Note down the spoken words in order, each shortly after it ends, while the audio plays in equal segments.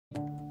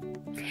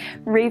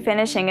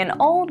Refinishing an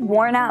old,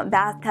 worn-out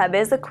bathtub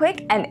is a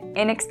quick and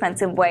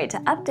inexpensive way to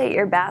update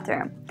your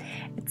bathroom.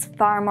 It's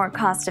far more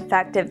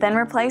cost-effective than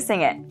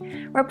replacing it.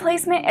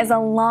 Replacement is a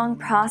long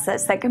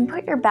process that can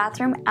put your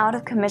bathroom out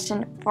of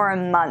commission for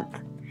a month.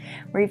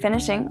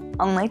 Refinishing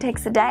only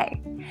takes a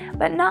day.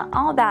 But not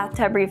all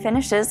bathtub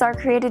refinishes are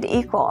created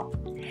equal.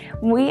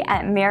 We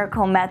at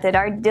Miracle Method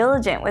are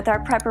diligent with our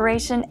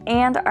preparation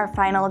and our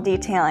final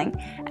detailing,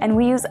 and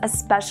we use a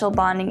special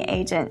bonding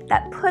agent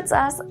that puts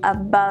us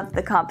above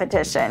the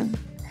competition.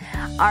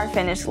 Our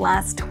finish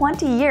lasts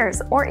 20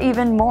 years or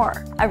even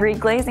more. A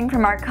reglazing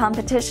from our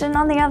competition,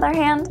 on the other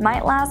hand,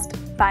 might last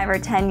 5 or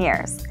 10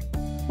 years.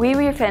 We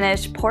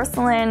refinish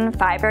porcelain,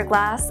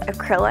 fiberglass,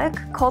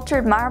 acrylic,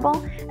 cultured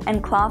marble,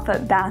 and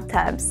clawfoot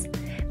bathtubs.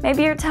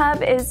 Maybe your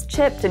tub is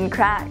chipped and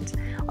cracked,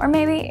 or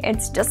maybe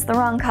it's just the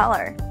wrong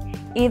color.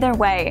 Either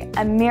way,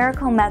 a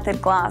Miracle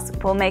Method gloss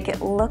will make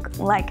it look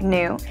like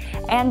new,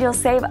 and you'll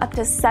save up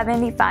to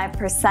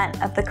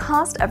 75% of the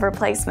cost of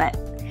replacement.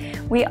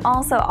 We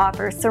also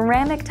offer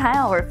ceramic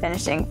tile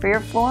refinishing for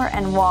your floor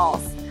and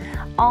walls.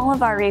 All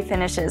of our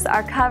refinishes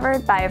are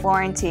covered by a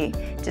warranty.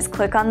 Just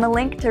click on the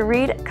link to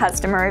read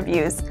customer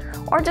reviews,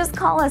 or just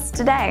call us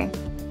today.